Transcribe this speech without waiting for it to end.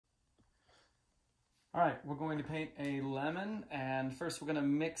All right, we're going to paint a lemon, and first we're going to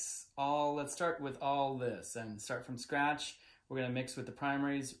mix let's start with all this and start from scratch. We're going to mix with the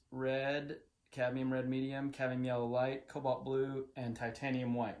primaries: red, cadmium red medium, cadmium yellow light, cobalt blue, and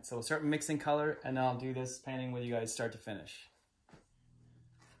titanium white. So we'll start mixing color, and then I'll do this painting with you guys start to finish.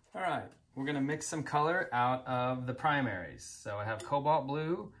 All right, we're going to mix some color out of the primaries. So I have cobalt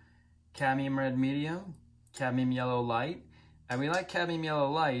blue, cadmium red medium, cadmium yellow light, and we like cadmium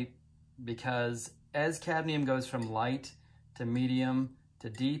yellow light because as cadmium goes from light to medium to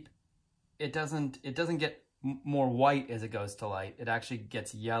deep, it doesn't get more white as it goes to light. It actually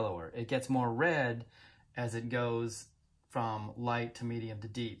gets yellower. It gets more red as it goes from light to medium to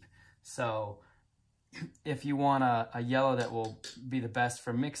deep. So if you want a yellow that will be the best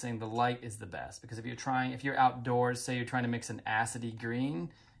for mixing, the light is the best. Because if you're outdoors, say you're trying to mix an acidy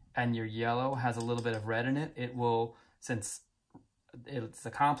green and your yellow has a little bit of red in it, it will, since it's the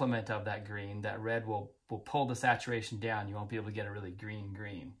complement of that green, that red will pull the saturation down. You won't be able to get a really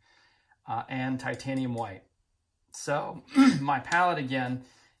green. And titanium white. So my palette again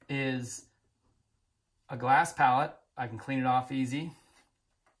is a glass palette. I can clean it off easy.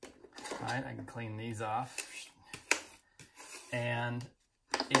 All right, I can clean these off. And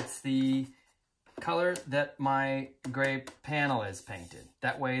it's the color that my gray panel is painted.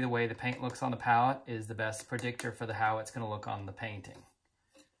 That way, the way the paint looks on the palette is the best predictor for how it's going to look on the painting.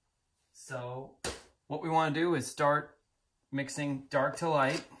 So what we want to do is start mixing dark to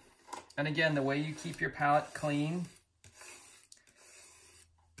light. And again, the way you keep your palette clean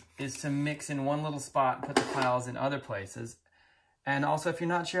is to mix in one little spot and put the piles in other places. And also, if you're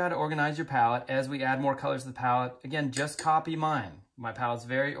not sure how to organize your palette, as we add more colors to the palette, again, just copy mine. My palette's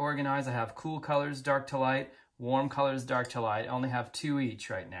very organized. I have cool colors, dark to light, warm colors, dark to light. I only have 2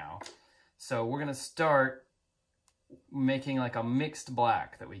 each right now. So we're gonna start making like a mixed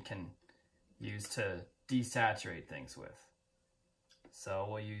black that we can use to desaturate things with.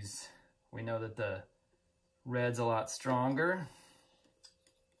 So we know that the red's a lot stronger.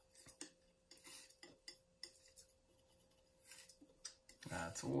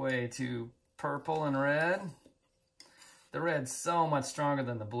 That's way too purple and red. The red's so much stronger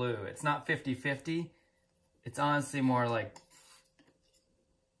than the blue. It's not 50-50. It's honestly more like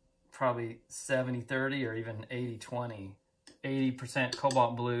probably 70-30 or even 80-20. 80%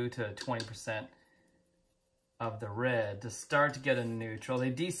 cobalt blue to 20% of the red to start to get a neutral.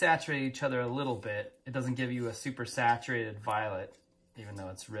 They desaturate each other a little bit. It doesn't give you a super saturated violet, even though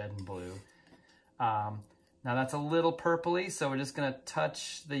it's red and blue. Now that's a little purpley, so we're just gonna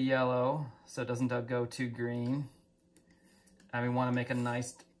touch the yellow so it doesn't go too green. And we wanna make a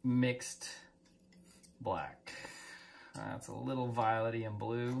nice mixed black. That's a little violety and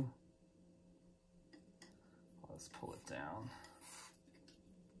blue. Let's pull it down.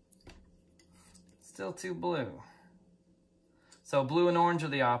 Still too blue. So blue and orange are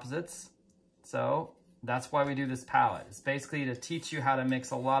the opposites. So that's why we do this palette. It's basically to teach you how to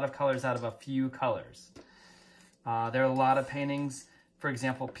mix a lot of colors out of a few colors. There are a lot of paintings, for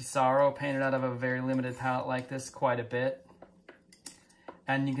example, Pissarro painted out of a very limited palette like this quite a bit.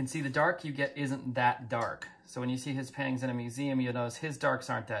 And you can see the dark you get isn't that dark. So when you see his paintings in a museum, you'll notice his darks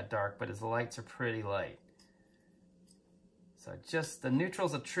aren't that dark, but his lights are pretty light. So just the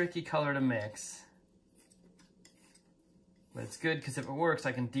neutral's a tricky color to mix. But it's good because if it works,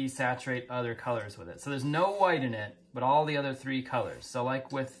 I can desaturate other colors with it. So there's no white in it, but all the other 3 colors. So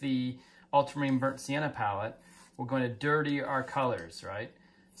like with the Ultramarine Burnt Sienna palette, we're going to dirty our colors, right?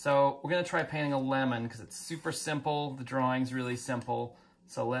 So we're going to try painting a lemon because it's super simple. The drawing's really simple.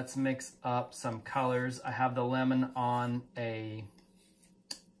 So let's mix up some colors. I have the lemon on a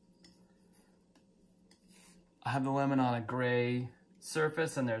gray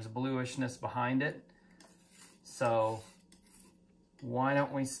surface and there's bluishness behind it. So why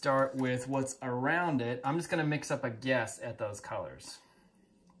don't we start with what's around it? I'm just going to mix up a guess at those colors.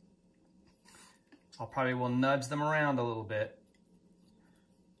 I probably will nudge them around a little bit.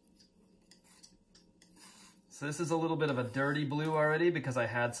 So this is a little bit of a dirty blue already because I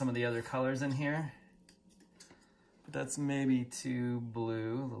had some of the other colors in here. But that's maybe too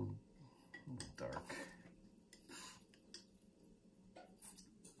blue, a little dark.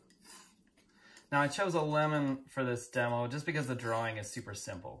 Now I chose a lemon for this demo just because the drawing is super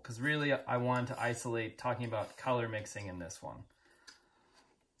simple. Because really I wanted to isolate talking about color mixing in this one.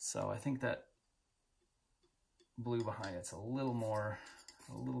 So I think that blue behind it's a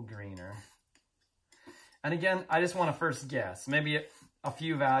little greener. And again, I just want to first guess, maybe a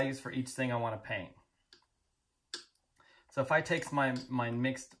few values for each thing I want to paint. So if I take my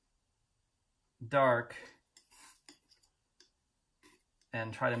mixed dark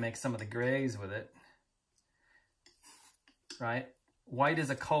and try to make some of the grays with it, right? White is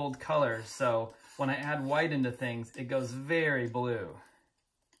a cold color, so when I add white into things, it goes very blue.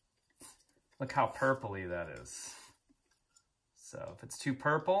 Look how purpley that is. So if it's too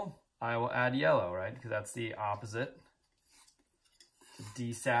purple, I will add yellow, right? Because that's the opposite. To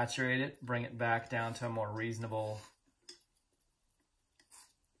desaturate it, bring it back down to a more reasonable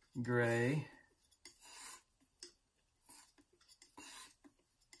gray.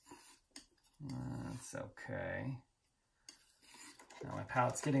 That's okay. Now my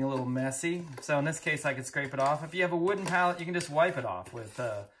palette's getting a little messy. So in this case, I could scrape it off. If you have a wooden palette, you can just wipe it off with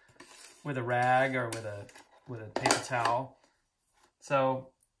a rag or with a paper towel. So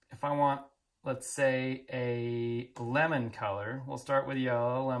if I want, let's say, a lemon color, we'll start with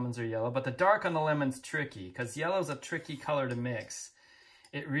yellow. Lemons are yellow, but the dark on the lemon's tricky because yellow is a tricky color to mix.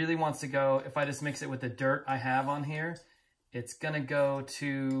 It really wants to go, if I just mix it with the dirt I have on here, it's gonna go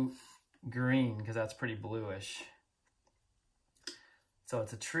to green because that's pretty bluish. So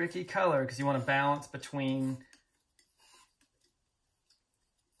it's a tricky color because you want to balance between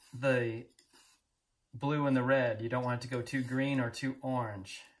the blue and the red. You don't want it to go too green or too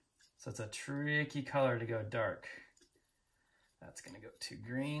orange. So it's a tricky color to go dark. That's going to go too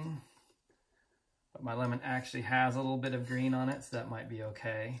green. But my lemon actually has a little bit of green on it, so that might be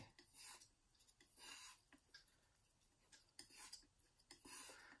okay.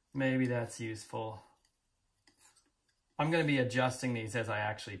 Maybe that's useful. I'm going to be adjusting these as I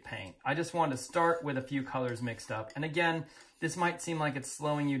actually paint. I just wanted to start with a few colors mixed up. And again, this might seem like it's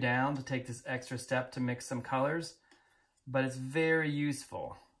slowing you down to take this extra step to mix some colors, but it's very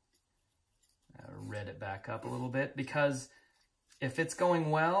useful. I'll red it back up a little bit because if it's going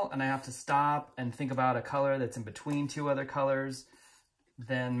well and I have to stop and think about a color that's in between two other colors,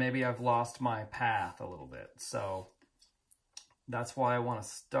 then maybe I've lost my path a little bit. So that's why I want to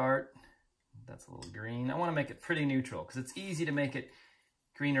start. That's a little green. I want to make it pretty neutral because it's easy to make it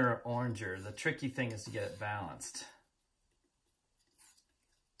greener or oranger. The tricky thing is to get it balanced.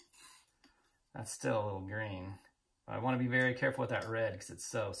 That's still a little green. I want to be very careful with that red because it's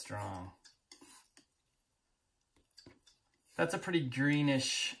so strong. That's a pretty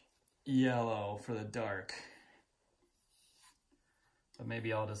greenish yellow for the dark. But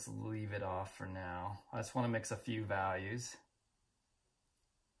maybe I'll just leave it off for now. I just want to mix a few values.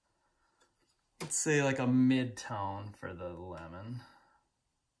 Let's say like a mid-tone for the lemon.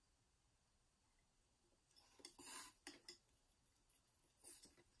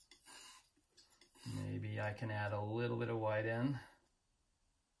 Maybe I can add a little bit of white in.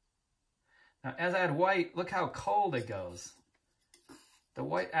 Now as I add white, look how cold it goes. The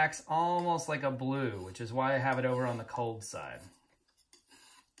white acts almost like a blue, which is why I have it over on the cold side.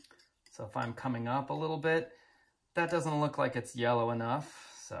 So if I'm coming up a little bit, that doesn't look like it's yellow enough.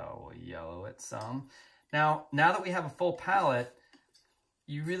 So we'll yellow it some. Now that we have a full palette,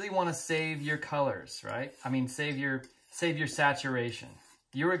 you really want to save your colors, right? I mean, save your saturation.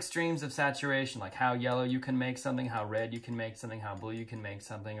 Your extremes of saturation, like how yellow you can make something, how red you can make something, how blue you can make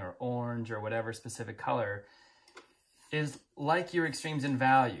something, or orange, or whatever specific color, is like your extremes in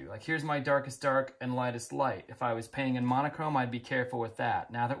value. Like here's my darkest dark and lightest light. If I was painting in monochrome, I'd be careful with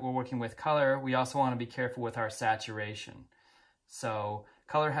that. Now that we're working with color, we also want to be careful with our saturation. So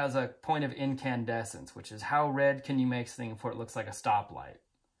color has a point of incandescence, which is how red can you make something before it looks like a stoplight.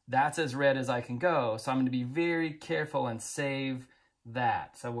 That's as red as I can go, so I'm going to be very careful and save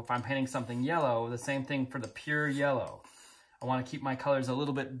that. So if I'm painting something yellow, the same thing for the pure yellow. I want to keep my colors a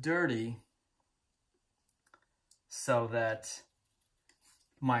little bit dirty so that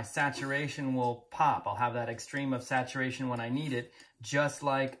my saturation will pop. I'll have that extreme of saturation when I need it, just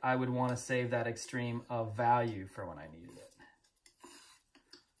like I would want to save that extreme of value for when I needed it.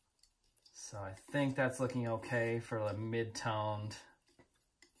 So I think that's looking okay for a mid-toned.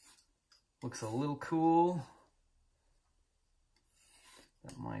 Looks a little cool.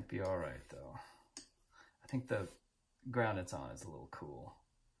 That might be all right though. I think the ground it's on is a little cool.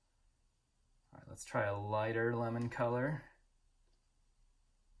 All right, let's try a lighter lemon color.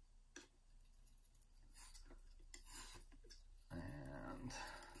 And,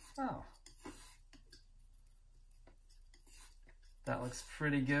 oh. That looks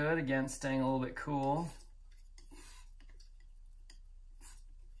pretty good. Again, staying a little bit cool.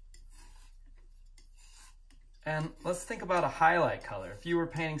 And let's think about a highlight color. If you were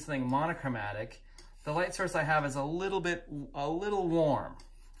painting something monochromatic, the light source I have is a little warm,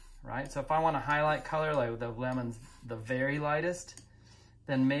 right? So if I want a highlight color, like the lemon's the very lightest,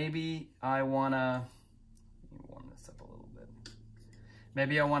 then maybe I want to warm this up a little bit.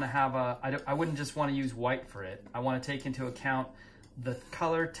 Maybe I want to have I wouldn't just want to use white for it. I want to take into account the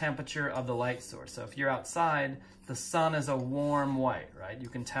color temperature of the light source. So if you're outside, the sun is a warm white, right? You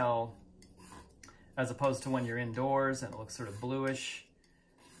can tell, as opposed to when you're indoors and it looks sort of bluish.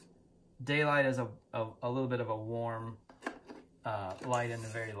 Daylight is a little bit of a warm light in the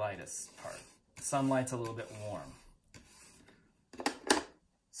very lightest part. Sunlight's a little bit warm.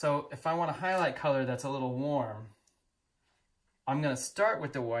 So if I want to highlight color that's a little warm, I'm going to start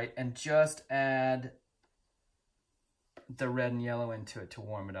with the white and just add the red and yellow into it to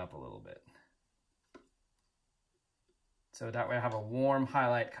warm it up a little bit. So that way I have a warm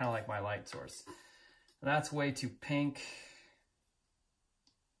highlight, kind of like my light source. That's way too pink.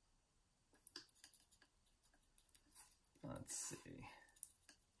 Let's see.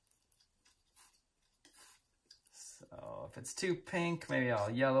 So if it's too pink, maybe I'll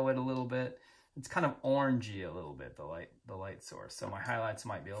yellow it a little bit. It's kind of orangey a little bit, the light source. So my highlights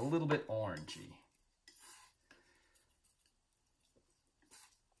might be a little bit orangey.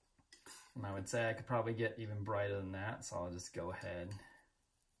 And I would say I could probably get even brighter than that, so I'll just go ahead.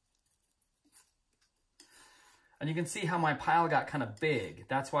 And you can see how my pile got kind of big.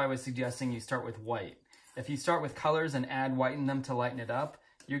 That's why I was suggesting you start with white. If you start with colors and add white in them to lighten it up,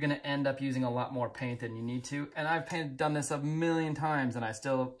 you're going to end up using a lot more paint than you need to. And I've done this a million times and I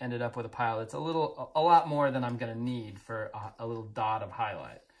still ended up with a pile that's a lot more than I'm going to need for a little dot of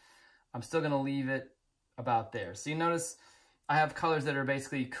highlight. I'm still going to leave it about there. So you notice I have colors that are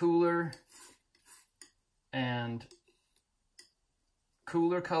basically cooler and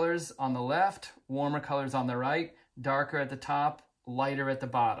cooler colors on the left, warmer colors on the right, darker at the top, lighter at the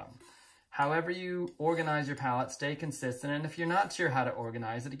bottom. However you organize your palette, stay consistent. And if you're not sure how to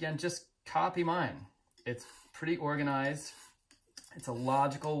organize it, again, just copy mine. It's pretty organized. It's a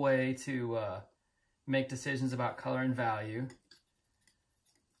logical way to make decisions about color and value.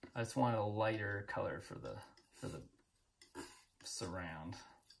 I just wanted a lighter color for the surround.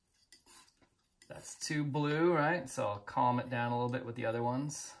 That's too blue, right? So I'll calm it down a little bit with the other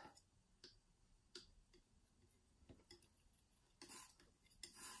ones.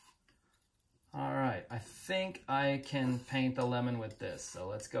 All right, I think I can paint the lemon with this. So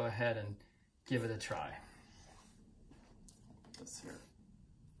let's go ahead and give it a try. Put this here.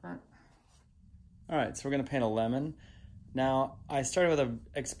 All right, so we're gonna paint a lemon. Now, I started with an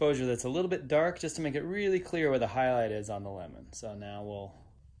exposure that's a little bit dark just to make it really clear where the highlight is on the lemon. So now we'll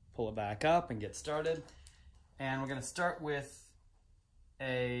pull it back up and get started. And we're gonna start with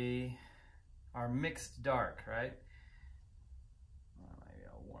our mixed dark, right? Maybe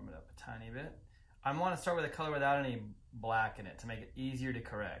I'll warm it up a tiny bit. I want to start with a color without any black in it to make it easier to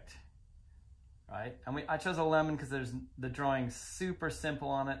correct, right? And I chose a lemon because the drawing's super simple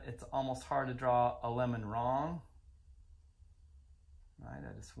on it. It's almost hard to draw a lemon wrong, right?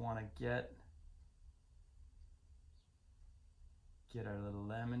 I just want to get our little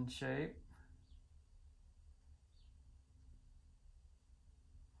lemon shape.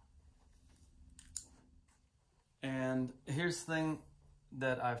 And here's the thing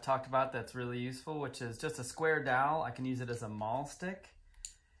that I've talked about that's really useful, which is just a square dowel. I can use it as a maul stick.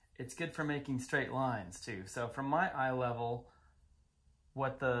 It's good for making straight lines too. So from my eye level,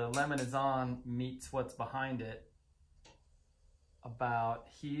 what the lemon is on meets what's behind it about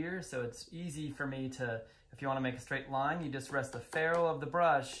here. So it's easy for me to, if you want to make a straight line, you just rest the ferrule of the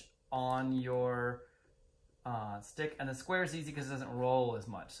brush on your stick. And the square is easy because it doesn't roll as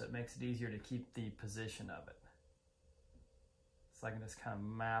much. So it makes it easier to keep the position of it. So I can just kind of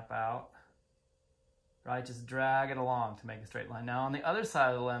map out, right? Just drag it along to make a straight line. Now on the other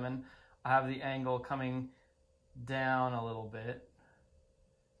side of the lemon, I have the angle coming down a little bit,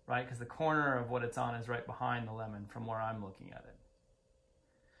 right? Because the corner of what it's on is right behind the lemon from where I'm looking at it.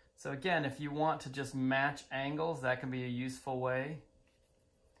 So again, if you want to just match angles, that can be a useful way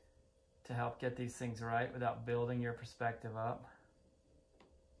to help get these things right without building your perspective up.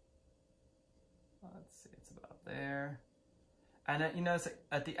 Let's see, it's about there. And you notice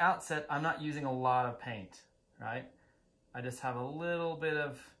at the outset, I'm not using a lot of paint, right? I just have a little bit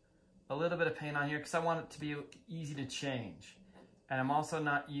of paint on here because I want it to be easy to change. And I'm also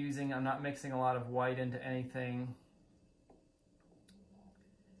not mixing a lot of white into anything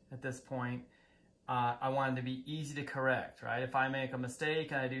at this point. I want it to be easy to correct, right? If I make a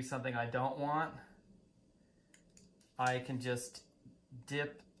mistake and I do something I don't want, I can just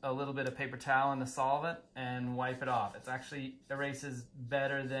dip a little bit of paper towel in the solvent and wipe it off. It actually erases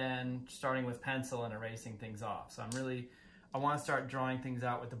better than starting with pencil and erasing things off. So I want to start drawing things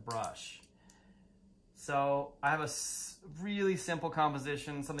out with the brush. So I have a really simple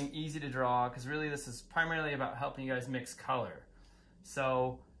composition, something easy to draw, because really this is primarily about helping you guys mix color.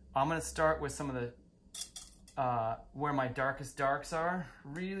 So I'm going to start with some of the where my darkest darks are.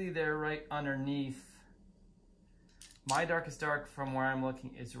 Really, they're right underneath. My darkest dark from where I'm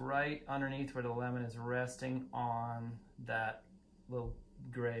looking is right underneath where the lemon is resting on that little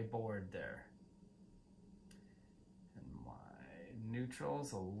gray board there. And my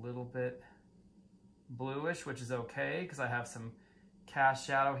neutral's a little bit bluish, which is okay because I have some cast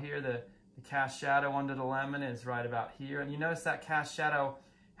shadow here. The cast shadow under the lemon is right about here. And you notice that cast shadow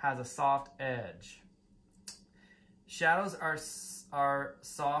has a soft edge. Shadows are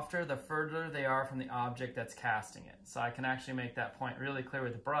softer the further they are from the object that's casting it. So I can actually make that point really clear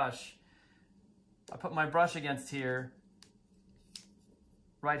with the brush. I put my brush against here.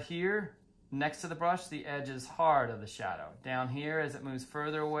 Right here, next to the brush, the edge is hard of the shadow. Down here, as it moves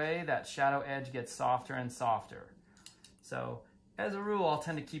further away, that shadow edge gets softer and softer. So as a rule, I'll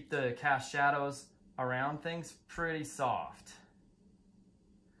tend to keep the cast shadows around things pretty soft.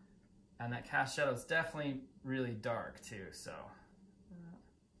 And that cast shadow is definitely really dark too, so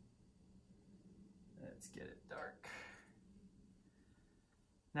let's get it dark.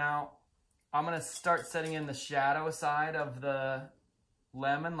 Now, I'm gonna start setting in the shadow side of the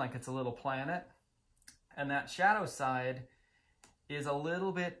lemon like it's a little planet. And that shadow side is a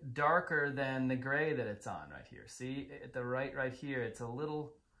little bit darker than the gray that it's on right here. See, at the right here, it's a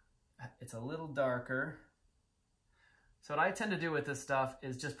little darker. So what I tend to do with this stuff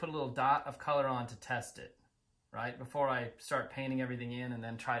is just put a little dot of color on to test it, right? Before I start painting everything in and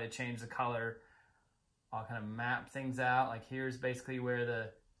then try to change the color, I'll kind of map things out. Like here's basically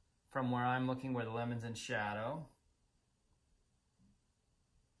where from where I'm looking, where the lemon's in shadow.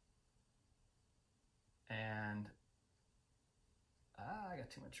 And I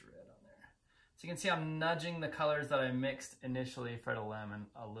got too much red on there. So you can see I'm nudging the colors that I mixed initially for the lemon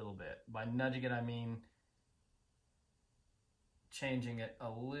a little bit. By nudging it, I mean changing it a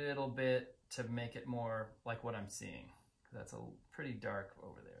little bit to make it more like what I'm seeing. That's a pretty dark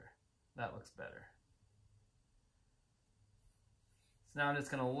over there. That looks better. So now I'm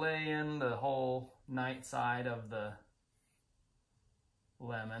just going to lay in the whole night side of the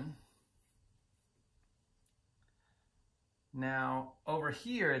lemon. Now over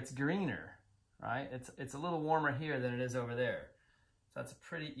here it's greener, right? It's a little warmer here than it is over there. So that's a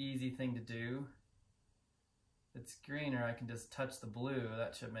pretty easy thing to do. If it's greener, I can just touch the blue.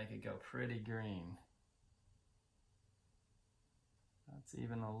 That should make it go pretty green. That's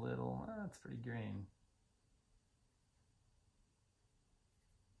even a little, that's pretty green.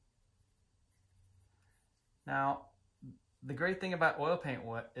 Now, the great thing about oil paint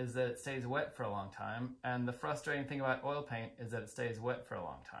is that it stays wet for a long time, and the frustrating thing about oil paint is that it stays wet for a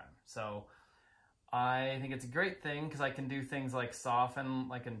long time. So I think it's a great thing because I can do things like soften,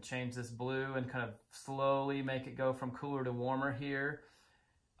 I can change this blue and kind of slowly make it go from cooler to warmer here.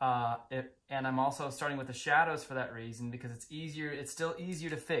 And I'm also starting with the shadows for that reason because it's still easier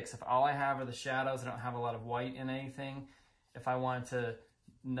to fix. If all I have are the shadows, I don't have a lot of white in anything. If I wanted to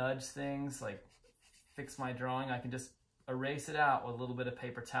nudge things, like fix my drawing, I can just erase it out with a little bit of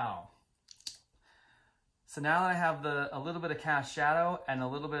paper towel. So now that I have a little bit of cast shadow and a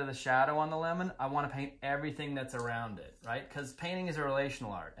little bit of the shadow on the lemon, I want to paint everything that's around it, right? Because painting is a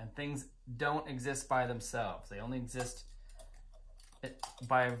relational art and things don't exist by themselves. They only exist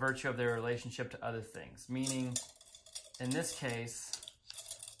by virtue of their relationship to other things. Meaning, in this case,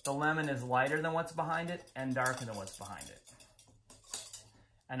 the lemon is lighter than what's behind it and darker than what's behind it.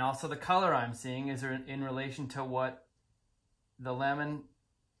 And also the color I'm seeing is in relation to what the lemon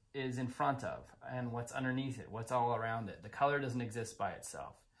is in front of and what's underneath it, what's all around it. The color doesn't exist by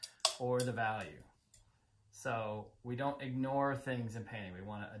itself, or the value. So we don't ignore things in painting. We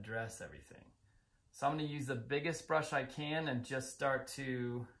want to address everything. So I'm going to use the biggest brush I can and just start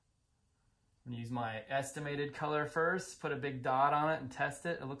to use my estimated color first, put a big dot on it and test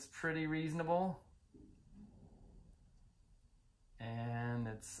it. It looks pretty reasonable. And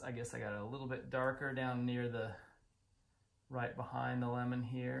I guess I got it a little bit darker down near right behind the lemon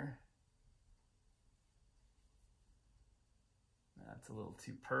here. That's a little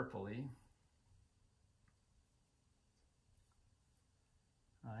too purpley.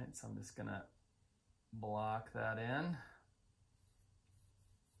 All right, so I'm just gonna block that in.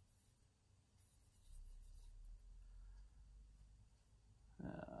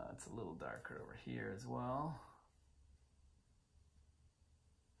 It's a little darker over here as well.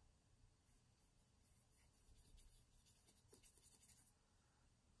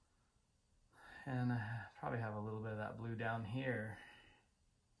 And I probably have a little bit of that blue down here.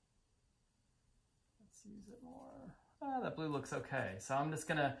 Let's use it more. That blue looks okay. So I'm just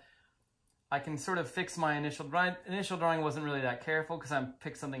gonna, I can sort of fix my initial drawing. Initial drawing wasn't really that careful because I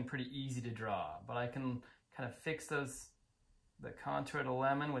picked something pretty easy to draw, but I can kind kind of fix the contour of the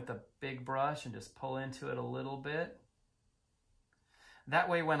lemon with a big brush and just pull into it a little bit. That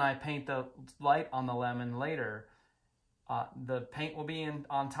way when I paint the light on the lemon later, the paint will be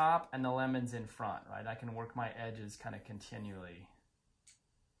on top and the lemon's in front, right? I can work my edges kind of continually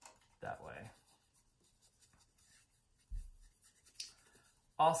that way.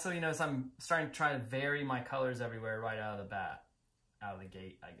 Also, you notice I'm starting to try to vary my colors everywhere right out of the bat. Out of the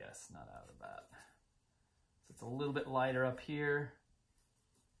gate, I guess, not out of the bat. So it's a little bit lighter up here.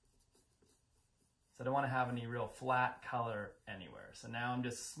 So I don't want to have any real flat color anywhere. So now I'm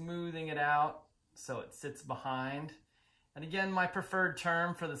just smoothing it out so it sits behind. And again, my preferred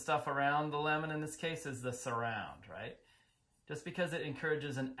term for the stuff around the lemon in this case is the surround, right? Just because it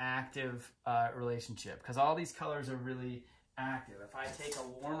encourages an active relationship, because all these colors are really active. If I take a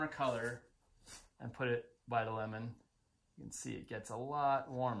warmer color and put it by the lemon, you can see it gets a lot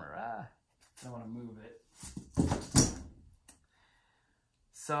warmer. I don't want to move it.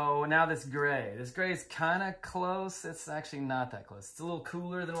 So now this gray is kind of close. It's actually not that close. It's a little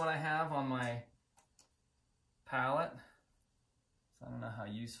cooler than what I have on my palette. So I don't know how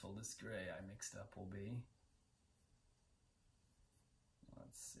useful this gray I mixed up will be.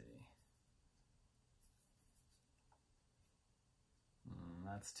 Let's see.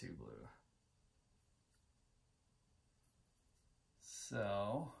 That's too blue.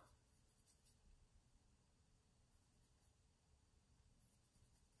 So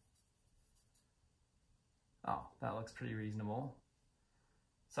that looks pretty reasonable.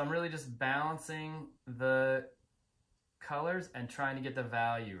 So I'm really just balancing the colors and trying to get the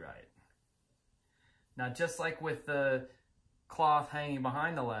value right. Now, just like with the cloth hanging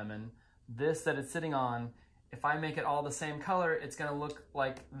behind the lemon, this that it's sitting on, if I make it all the same color, it's gonna look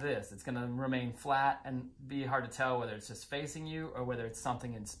like this. It's gonna remain flat and be hard to tell whether it's just facing you or whether it's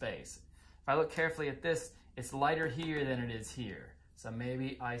something in space. If I look carefully at this, it's lighter here than it is here. So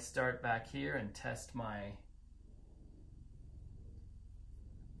maybe I start back here and test my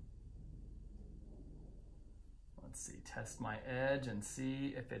test my edge and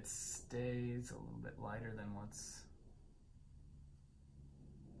see if it stays a little bit lighter than what's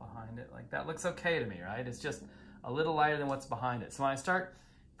behind it. Like that looks okay to me, right? It's just a little lighter than what's behind it. So when I start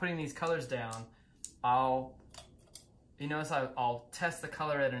putting these colors down, you notice I'll test the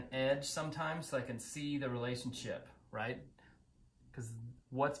color at an edge sometimes so I can see the relationship, right? Because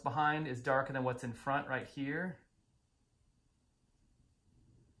what's behind is darker than what's in front right here.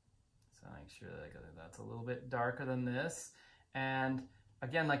 So make sure that that's a little bit darker than this. And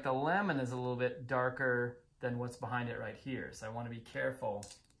again, like the lemon is a little bit darker than what's behind it right here. So I want to be careful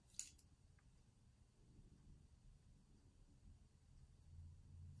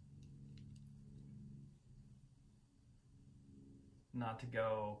not to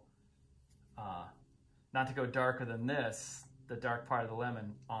go darker than this, the dark part of the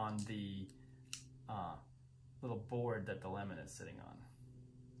lemon, on the little board that the lemon is sitting on.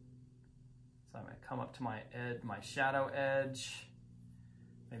 So I'm going to come up to my shadow edge.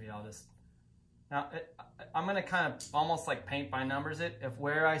 Maybe I'll just, now I'm going to kind of almost like paint by numbers it. If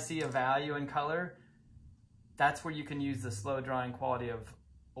where I see a value in color, that's where you can use the slow drying quality of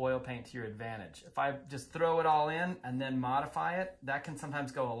oil paint to your advantage. If I just throw it all in and then modify it, that can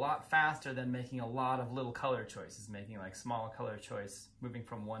sometimes go a lot faster than making a lot of little color choices. Making like small color choice, moving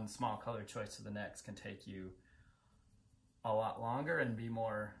from one small color choice to the next can take you a lot longer and be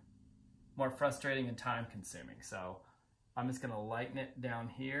more frustrating and time consuming. So I'm just going to lighten it down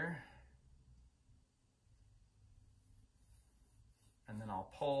here. And then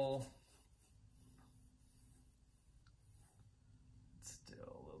I'll pull. It's still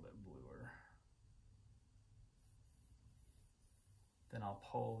a little bit bluer. Then I'll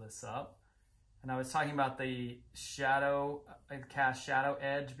pull this up. And I was talking about the shadow, cast shadow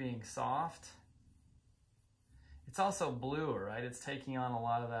edge being soft. It's also bluer, right? It's taking on a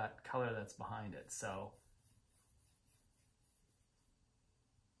lot of that color that's behind it. So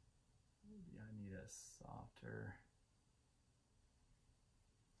maybe I need a softer,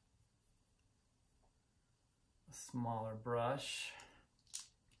 a smaller brush.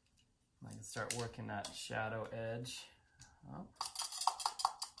 I can start working that shadow edge up.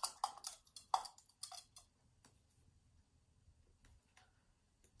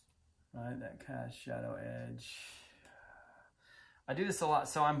 Right, that cast shadow edge. I do this a lot,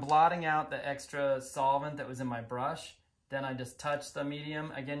 so I'm blotting out the extra solvent that was in my brush. Then I just touch the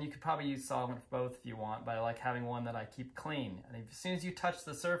medium. Again, you could probably use solvent for both if you want, but I like having one that I keep clean. And as soon as you touch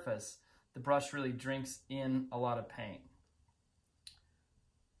the surface, the brush really drinks in a lot of paint.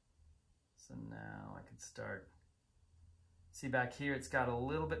 So now I can start See back here, it's got a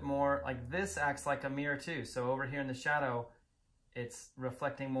little bit more, like this acts like a mirror too. So over here in the shadow, it's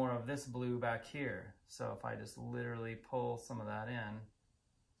reflecting more of this blue back here. So if I just literally pull some of that in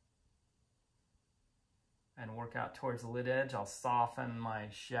and work out towards the lid edge, I'll soften my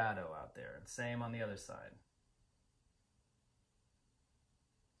shadow out there. And same on the other side.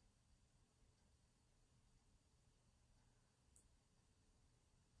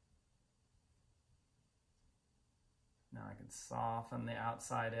 Now I can soften the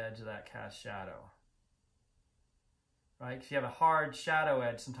outside edge of that cast shadow. Right? If you have a hard shadow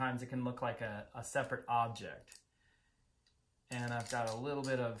edge, sometimes it can look like a separate object. And I've got a little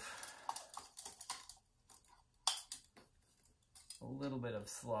bit of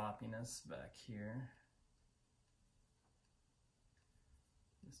sloppiness back here.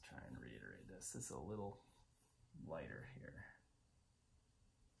 Just try and reiterate this. This is a little lighter here.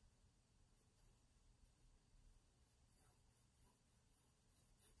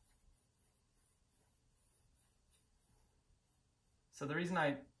 So the reason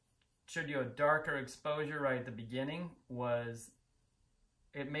I showed you a darker exposure right at the beginning was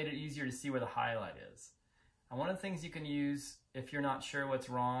it made it easier to see where the highlight is. And one of the things you can use if you're not sure what's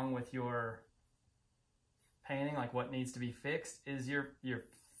wrong with your painting, like what needs to be fixed, is your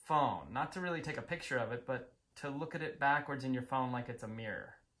phone. Not to really take a picture of it, but to look at it backwards in your phone like it's a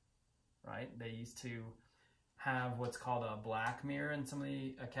mirror, right? They used to have what's called a black mirror in some of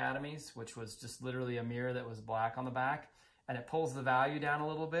the academies, which was just literally a mirror that was black on the back. And it pulls the value down a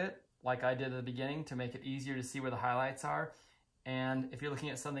little bit, like I did at the beginning, to make it easier to see where the highlights are. And if you're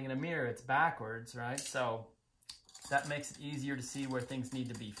looking at something in a mirror, it's backwards, right? So that makes it easier to see where things need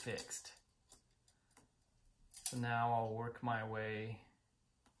to be fixed. So now I'll work my way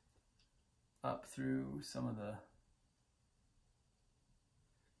up through some of the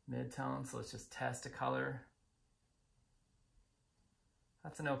mid-tones. So let's just test a color.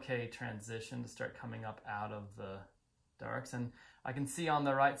 That's an okay transition to start coming up out of the darks. And I can see on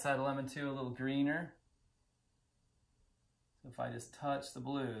the right side of lemon 2 a little greener. So if I just touch the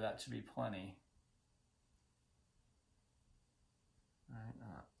blue, that should be plenty. All right,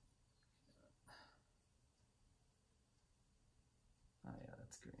 oh yeah,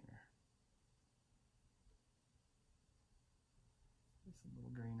 that's greener. Just a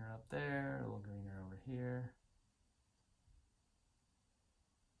little greener up there, a little greener over here.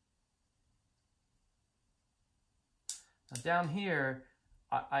 Now down here,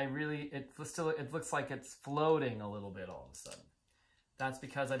 it looks like it's floating a little bit all of a sudden. That's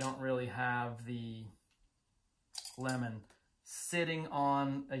because I don't really have the lemon sitting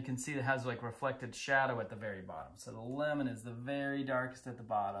on, you can see it has like reflected shadow at the very bottom. So the lemon is the very darkest at the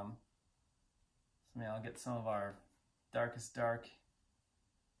bottom. So maybe I'll get some of our darkest dark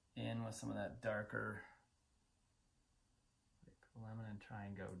in with some of that darker lemon and try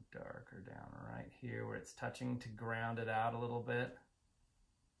and go darker down right here where it's touching to ground it out a little bit.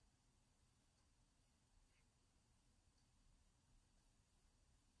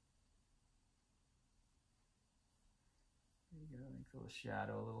 There you go, make the little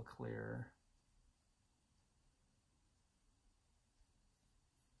shadow a little clearer.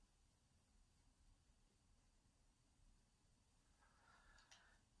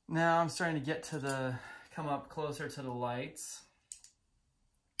 Now I'm starting to get to come up closer to the lights.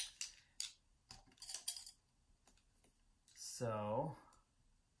 So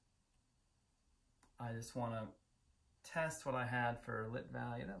I just want to test what I had for lit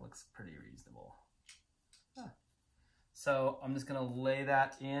value. That looks pretty reasonable. So I'm just going to lay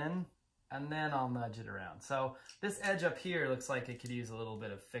that in and then I'll nudge it around. So this edge up here looks like it could use a little bit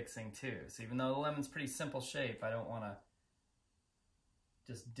of fixing too. So even though the lemon's pretty simple shape, I don't want to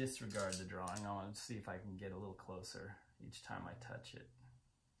just disregard the drawing. I want to see if I can get a little closer each time I touch it.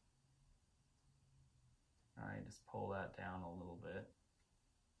 All right, just pull that down a little bit.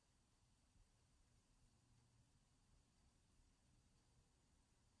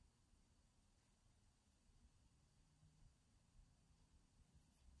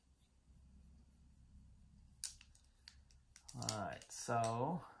 All right,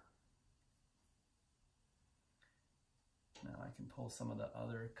 so now I can pull some of the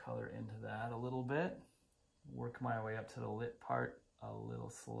other color into that a little bit, work my way up to the lit part a little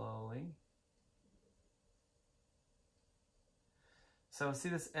slowly. So see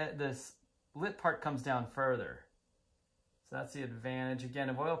this lit part comes down further. So that's the advantage, again,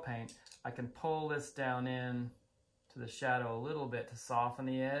 of oil paint. I can pull this down in to the shadow a little bit to soften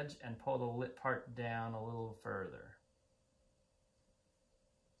the edge and pull the lit part down a little further.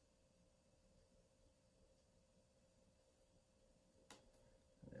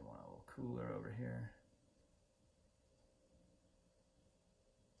 They want a little cooler over here.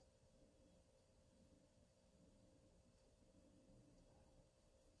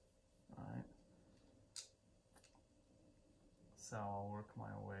 So I'll work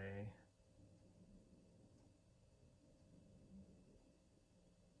my way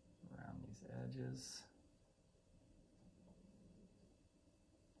around these edges.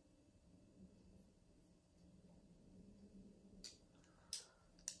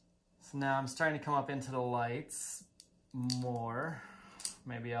 So now I'm starting to come up into the lights more.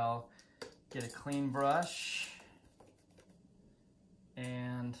 Maybe I'll get a clean brush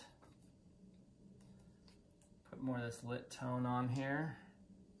and put more of this lit tone on here.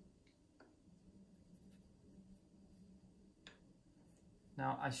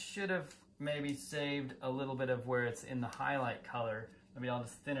 Now I should have maybe saved a little bit of where it's in the highlight color. Maybe I'll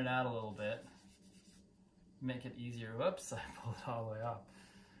just thin it out a little bit, make it easier. Whoops, I pulled it all the way up.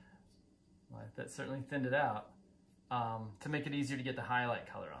 Well, that certainly thinned it out to make it easier to get the highlight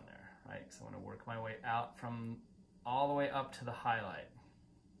color on there, right? So I'm going to work my way out from all the way up to the highlight.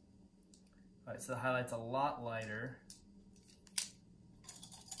 All right, so the highlight's a lot lighter.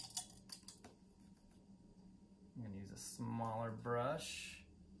 I'm going to use a smaller brush.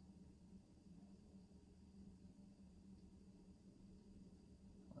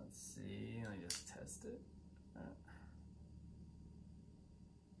 Let's see, let me just test it.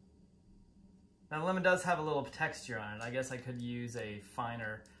 Now the lemon does have a little texture on it. I guess I could use a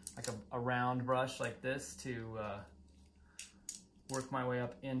finer, like a round brush like this to work my way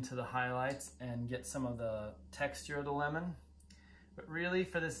up into the highlights and get some of the texture of the lemon. But really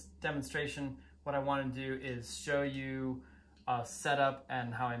for this demonstration, what I want to do is show you a setup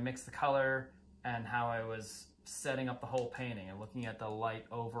and how I mix the color and how I was setting up the whole painting and looking at the light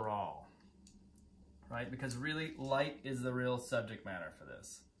overall, right? Because really light is the real subject matter for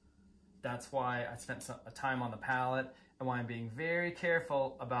this. That's why I spent some time on the palette and why I'm being very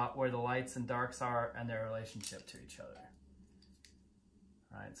careful about where the lights and darks are and their relationship to each other.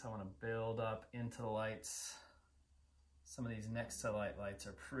 All right, so I want to build up into the lights. Some of these next to light lights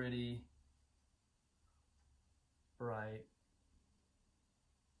are pretty bright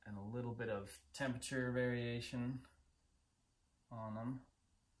and a little bit of temperature variation on them.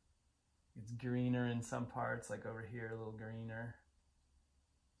 It's greener in some parts, like over here, a little greener.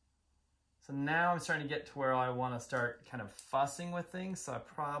 So now I'm starting to get to where I want to start kind of fussing with things, so I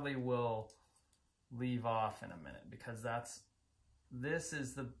probably will leave off in a minute because this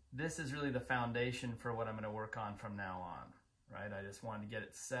is really the foundation for what I'm going to work on from now on, right? I just wanted to get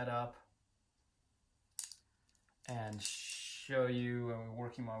it set up and show you, and we're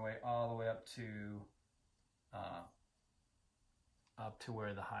working my way all the way up to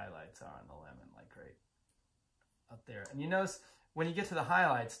where the highlights are on the lemon, like right up there. And you notice when you get to the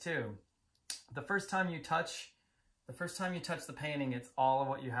highlights too, the first time you touch the painting, it's all of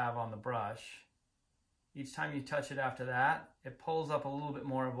what you have on the brush. Each time you touch it after that, it pulls up a little bit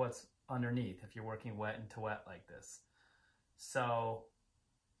more of what's underneath if you're working wet into wet like this. So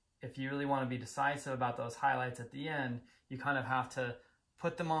if you really want to be decisive about those highlights at the end, you kind of have to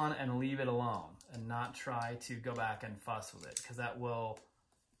put them on and leave it alone and not try to go back and fuss with it, because that will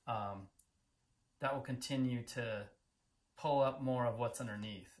continue to pull up more of what's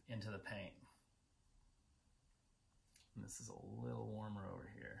underneath into the paint. And this is a little warmer over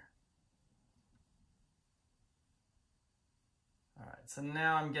here. All right, so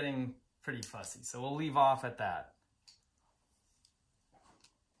now I'm getting pretty fussy, so we'll leave off at that.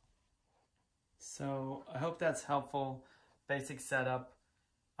 So I hope that's helpful. Basic setup,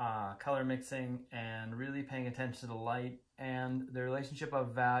 color mixing, and really paying attention to the light and the relationship of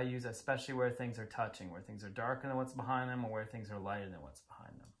values, especially where things are touching, where things are darker than what's behind them or where things are lighter than what's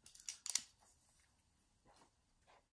behind them.